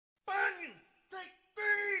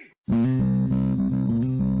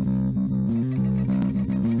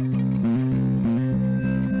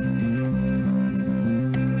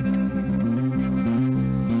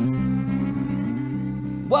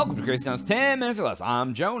to Crazy Town's 10 minutes or less.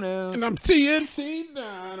 I'm Jonas. And I'm TNT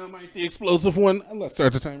Dynamite, the explosive one. Let's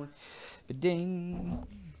start the timer. Ding.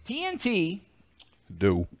 TNT.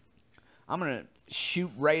 Do. I'm going to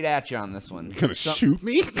shoot right at you on this one. You're going to shoot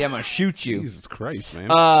me? Yeah, I'm going to shoot you. Jesus Christ, man.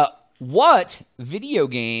 What video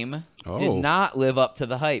game did not live up to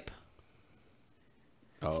the hype?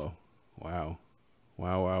 Oh, wow.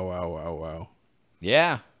 Wow.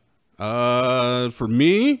 Yeah. For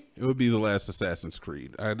me, it would be the last Assassin's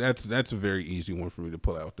Creed. That's a very easy one for me to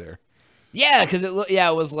put out there. Yeah, because it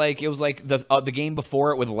was like the game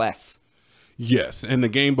before it with less. Yes, and the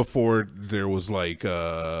game before there was like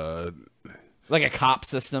a cop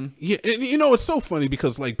system. Yeah, and you know it's so funny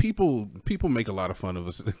because like people make a lot of fun of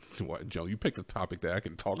us. What, Joe? You picked a topic that I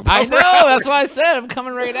can talk about. I know. That's why I said I'm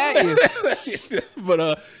coming right at you.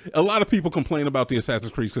 But a lot of people complain about the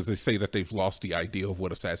Assassin's Creed because they say that they've lost the idea of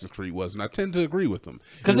what Assassin's Creed was, and I tend to agree with them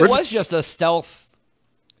because it was just a stealth.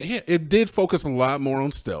 Yeah, it did focus a lot more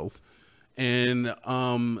on stealth, and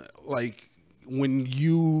like. When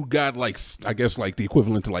you got like, I guess like the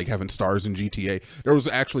equivalent to like having stars in GTA, there was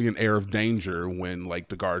actually an air of danger when like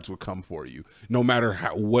the guards would come for you, no matter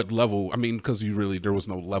what level. I mean, because there was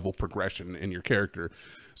no level progression in your character.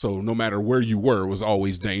 So no matter where you were, it was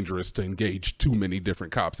always dangerous to engage too many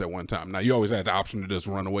different cops at one time. Now, you always had the option to just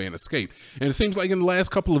run away and escape. And it seems like in the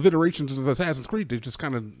last couple of iterations of Assassin's Creed, they've just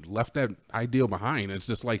kind of left that ideal behind. It's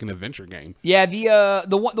just like an adventure game. Yeah,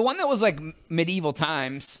 the one that was like medieval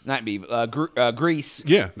times, not medieval, Greece.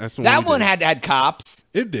 Yeah, that's the one. That one had cops.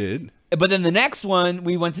 It did. But then the next one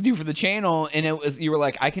we went to do for the channel, and you were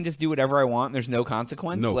like, I can just do whatever I want. There's no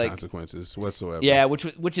consequence. No consequences whatsoever. Yeah,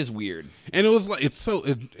 which is weird. And it was like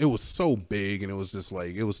it was so big, and it was just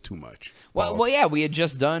like it was too much. Well, yeah, we had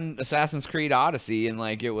just done Assassin's Creed Odyssey, and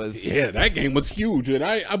like it was. Yeah, that game was huge, and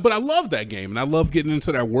but I love that game, and I love getting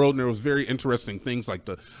into that world. And there was very interesting things like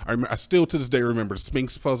I still to this day remember the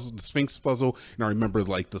Sphinx puzzle, and I remember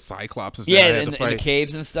like the Cyclops. Yeah, and the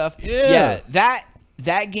caves and stuff. Yeah,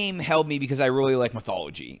 that game held me because I really like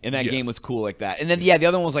mythology, and that game was cool like that. And then the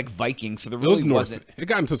other one was like Vikings, so there really wasn't. It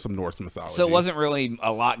got into some Norse mythology, so it wasn't really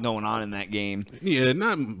a lot going on in that game. Yeah,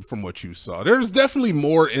 not from what you saw. There's definitely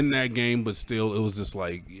more in that game, but still, it was just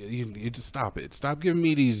like you just stop it. Stop giving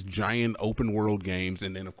me these giant open world games,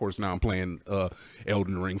 and then of course now I'm playing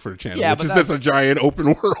Elden Ring for the channel, which is just a giant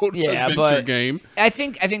open world adventure game. I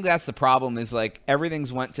think that's the problem is like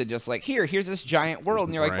everything's went to just like here's this giant world,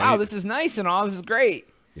 and you're like, wow, this is nice and all this is great.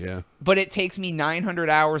 Yeah, but it takes me 900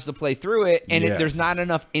 hours to play through it, and there's not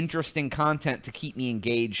enough interesting content to keep me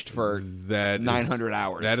engaged for 900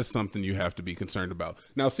 hours. That is something you have to be concerned about.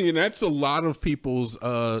 Now, see, that's a lot of people's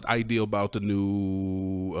idea about the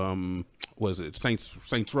new,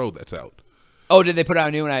 Saints Row that's out. Oh, did they put out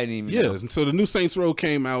a new one? I didn't even know. Yeah, so the new Saints Row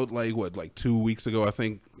came out like 2 weeks ago, I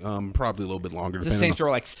think, probably a little bit longer. Is the Saints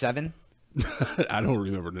Row like 7? I don't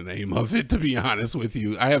remember the name of it, to be honest with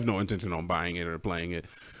you. I have no intention on buying it or playing it.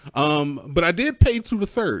 But I did pay through the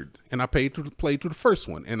third, and I paid to play through the first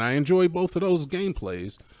one, and I enjoyed both of those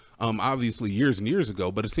gameplays. Obviously years and years ago,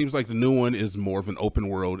 but it seems like the new one is more of an open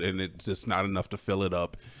world, and it's just not enough to fill it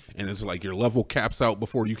up. And it's like your level caps out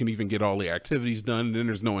before you can even get all the activities done, and then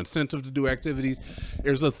there's no incentive to do activities.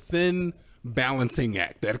 There's a thin balancing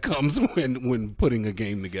act that comes when putting a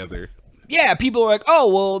game together. Yeah, people are like, oh,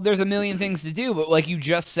 well, there's a million things to do. But like you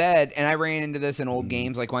just said, and I ran into this in old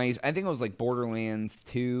games, like when I think it was like Borderlands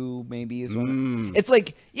 2 maybe is one. It's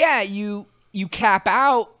like, yeah, you cap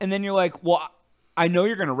out, and then you're like, well, I know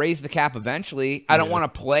you're going to raise the cap eventually. I don't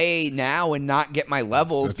want to play now and not get my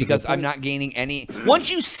levels because I'm not gaining any. Once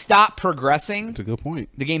you stop progressing, that's a good point.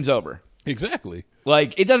 The game's over. Exactly.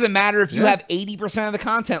 Like, it doesn't matter if you have 80% of the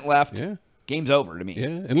content left. Yeah. Game's over to me. Yeah,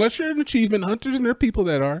 unless you're an achievement hunter, and there are people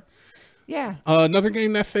that are. Yeah. Another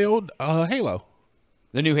game that failed, Halo.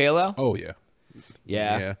 The new Halo? Oh, yeah.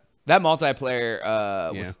 Yeah. That multiplayer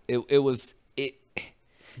was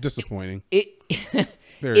disappointing.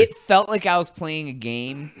 It felt like I was playing a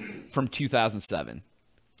game from 2007.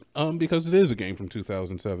 Because it is a game from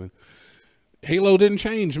 2007. Halo didn't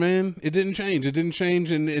change, man. It didn't change. It didn't change,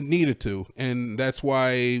 and it needed to. And that's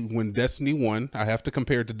why when Destiny 1, I have to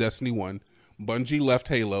compare it to Destiny 1, Bungie left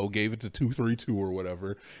Halo, gave it to 232 or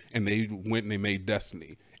whatever, and they went and they made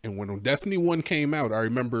Destiny. And when Destiny 1 came out, I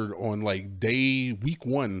remember on like week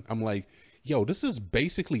 1, I'm like, yo, this is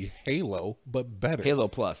basically Halo, but better. Halo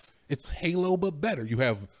Plus. It's Halo, but better. You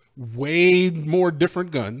have way more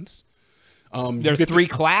different guns. There's 3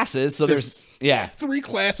 classes, so there's 3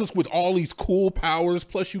 classes with all these cool powers,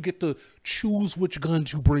 plus you get to choose which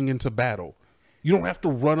guns you bring into battle. You don't have to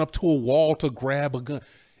run up to a wall to grab a gun.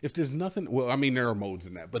 if there's nothing, well, I mean, there are modes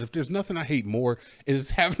in that, but if there's nothing I hate more is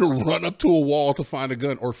having to run up to a wall to find a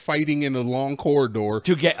gun or fighting in a long corridor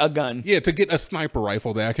to get a gun. Yeah, to get a sniper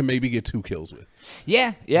rifle that I can maybe get 2 kills with.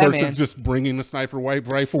 Yeah, versus man. just bringing the sniper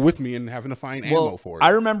rifle with me and having to find ammo for it. I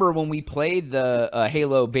remember when we played the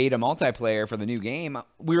Halo beta multiplayer for the new game,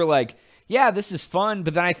 we were like, yeah, this is fun,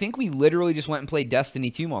 but then I think we literally just went and played Destiny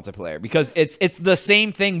 2 multiplayer because it's the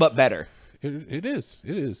same thing but better. It is.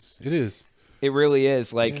 It really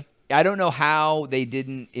is. Like, yeah. I don't know how they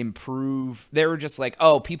didn't improve. They were just like,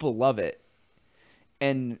 oh, people love it.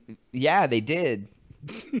 And yeah, they did.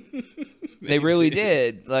 They really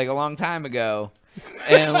did, like a long time ago.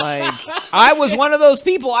 And like, I was one of those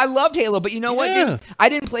people. I loved Halo, but you know what? Yeah. I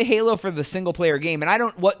didn't play Halo for the single player game. And I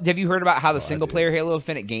don't. What have you heard about how the single player Halo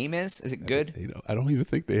Infinite game is? Is it good? I don't even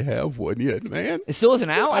think they have one yet, man. It still isn't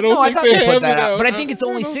out. I thought they put that out, but I think it's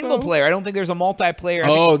only single player. I don't think there's a multiplayer.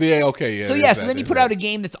 Okay, yeah. So yeah, so then you put out a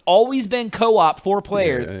game that's always been co-op, 4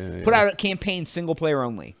 players. Put out a campaign single player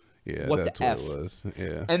only. Yeah, what that's the F? What it was.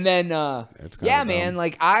 Yeah. And then yeah, man,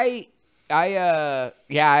 like I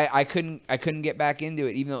couldn't get back into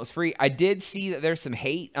it even though it was free. I did see that there's some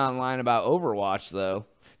hate online about Overwatch though.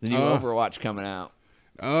 The new Overwatch coming out.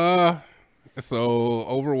 So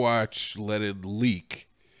Overwatch let it leak.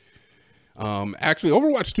 Actually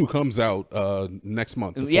Overwatch 2 comes out next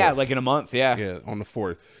month. Yeah, like in a month, yeah. Yeah, on the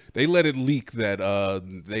 4th. They let it leak that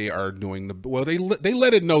they are doing they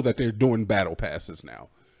let it know that they're doing battle passes now,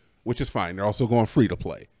 which is fine. They're also going free to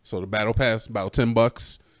play. So the battle pass about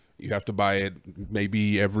 $10. You have to buy it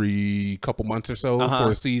maybe every couple months or so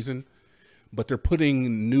for a season. But they're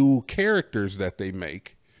putting new characters that they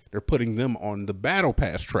make, they're putting them on the battle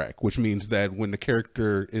pass track, which means that when the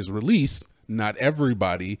character is released, not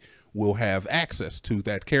everybody will have access to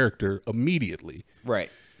that character immediately.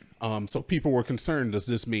 Right. So people were concerned, does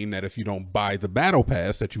this mean that if you don't buy the battle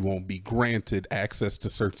pass that you won't be granted access to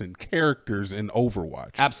certain characters in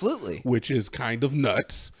Overwatch? Absolutely. Which is kind of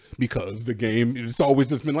nuts because the game, it's always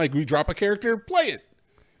just been like, we drop a character, play it.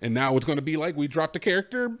 And now it's going to be like, we dropped a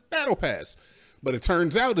character, battle pass. But it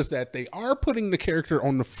turns out is that they are putting the character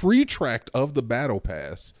on the free track of the battle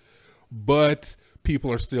pass, but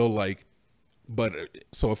people are still like, but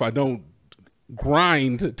so if I don't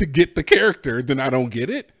grind to get the character, then I don't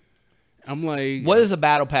get it. I'm like, what does a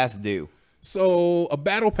battle pass do? So a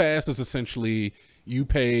battle pass is essentially you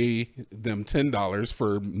pay them $10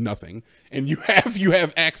 for nothing, and you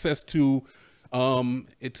have access to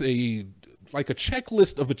it's like a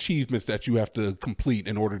checklist of achievements that you have to complete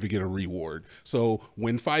in order to get a reward. So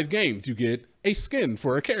win 5 games, you get a skin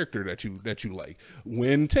for a character that you like.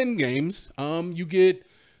 Win 10 games, you get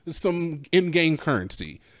some in-game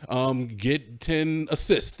currency. Get 10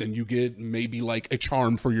 assists and you get maybe like a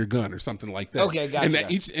charm for your gun or something like that. Okay,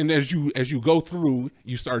 gotcha. And as you go through,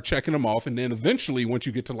 you start checking them off, and then eventually once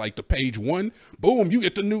you get to like the page 1, boom, you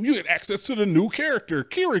get access to the new character,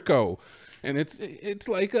 Kiriko. And it's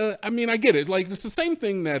like I mean, I get it. Like it's the same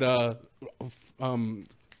thing that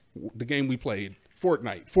the game we played,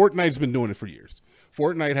 Fortnite. Fortnite's been doing it for years.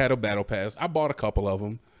 Fortnite had a battle pass. I bought a couple of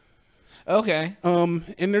them. Okay.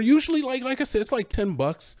 And they're usually like I said, it's like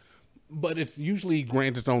 $10, but it's usually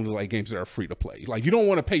granted only like games that are free to play. Like you don't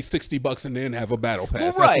want to pay $60 and then have a battle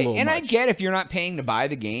pass. Well, right. And much. I get if you're not paying to buy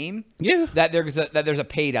the game, that there's a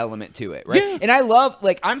paid element to it, right? Yeah. And I love,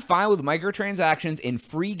 like, I'm fine with microtransactions in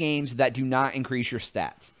free games that do not increase your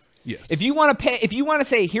stats. Yes. If you want to pay, if you want to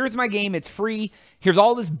say, here's my game, it's free. Here's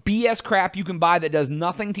all this BS crap you can buy that does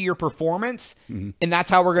nothing to your performance, and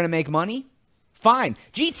that's how we're going to make money. Fine.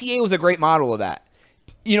 GTA was a great model of that.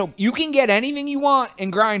 You know, you can get anything you want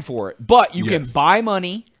and grind for it, but you can buy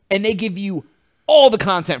money, and they give you all the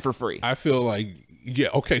content for free. I feel like, yeah,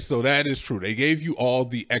 okay, so that is true. They gave you all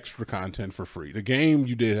the extra content for free. The game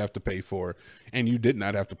you did have to pay for, and you did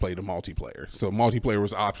not have to play the multiplayer. So multiplayer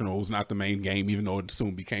was optional. It was not the main game, even though it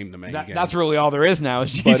soon became the main game. That's really all there is now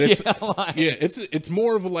is GTA Online. Yeah, it's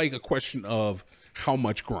more of like a question of how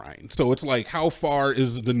much grind. So it's like, how far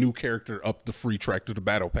is the new character up the free track to the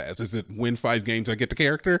battle pass? Is it win 5 games, I get the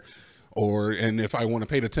character? And if I want to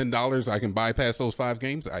pay the $10, I can bypass those 5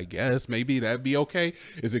 games? I guess maybe that'd be okay.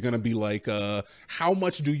 Is it going to be like, how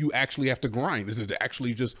much do you actually have to grind? Is it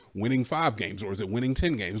actually just winning 5 games, or is it winning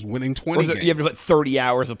 10 games, winning 20 games? You have to put 30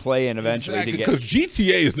 hours of play in eventually to get. Because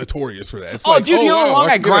GTA is notorious for that. It's like, dude, you know how long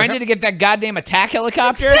I grinded to get that goddamn attack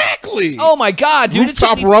helicopter? Exactly. Oh my god, dude!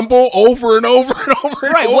 Rooftop Rumble over and over and over.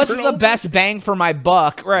 Right. And what's over the best bang for my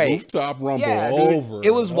buck? Right. Rooftop Rumble over.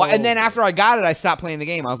 It was, and then after I got it, I stopped playing the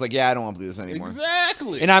game. I was like, yeah, I don't don't want to do this anymore.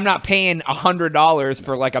 Exactly. And I'm not paying $100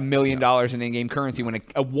 for like $1 million in in-game currency when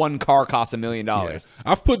a one car costs $1 million. Yeah.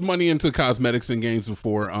 I've put money into cosmetics in games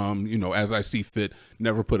before, as I see fit.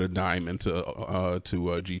 Never put a dime into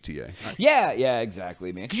GTA. Yeah,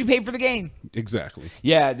 exactly, man. Because you paid for the game. Exactly.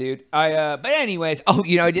 Yeah, dude. But anyways,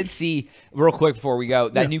 I did see real quick before we go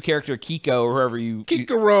that new character Kiko or whoever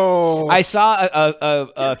Kikoro. I saw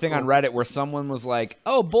a thing on Reddit where someone was like,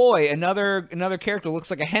 "Oh boy, another character looks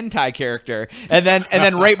like a hentai character," and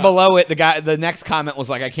then right below it, the next comment was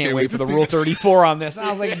like, "I can't wait for the Rule 34 on this." And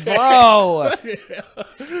I was like, "Bro,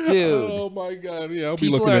 dude, oh my god, yeah, I'll be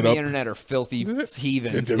people looking on it the up." internet are filthy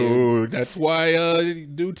heathens, dude. That's why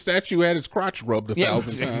dude statue had his crotch rubbed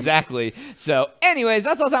 1,000 times. Exactly. So, anyways,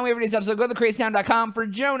 that's all the time we have for today's episode. Go to thecrazytown.com for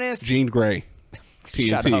Jonas. Gene Gray. TNT.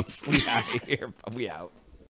 Shut up. We out of here. We out.